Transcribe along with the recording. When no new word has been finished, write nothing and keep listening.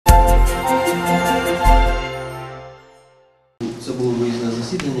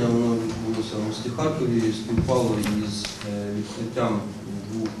засідання, воно відбулося в місті Харкові, співпало із відкриттям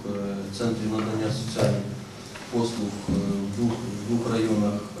двох центрів надання соціальних послуг в двох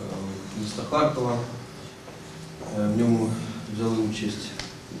районах міста Харкова. В ньому взяли участь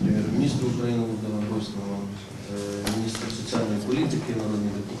прем'єр-міністр України Володимир Гройсман, міністр соціальної політики, народні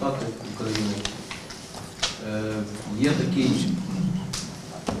депутати України. Є таке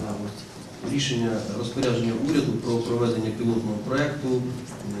рішення розпорядження уряду про проведення пілотного проекту,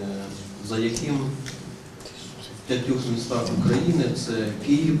 за яким в 5 містах України – це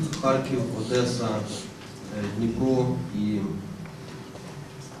Київ, Харків, Одеса, Дніпро і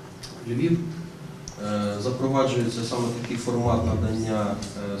Львів – запроваджується саме такий формат надання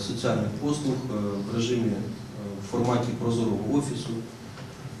соціальних послуг в режимі, в форматі прозорого офісу,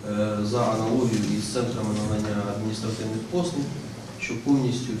 за аналогією із центрами надання адміністративних послуг, щоб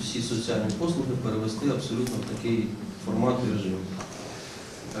повністю всі соціальні послуги перевести абсолютно в такий формат і режим.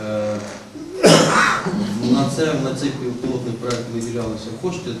 На цей пілотний проект виділялися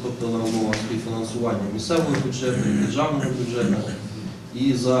кошти, тобто на умовах співфінансування місцевого бюджету і державного бюджету.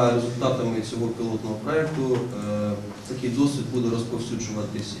 І за результатами цього пілотного проєкту такий досвід буде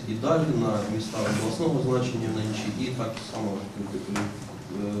розповсюджуватись і далі на міста обласного значення, на інші, і так само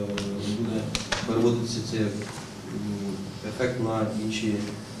буде переводитися цей ефект на інші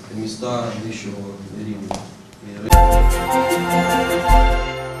міста вищого рівня.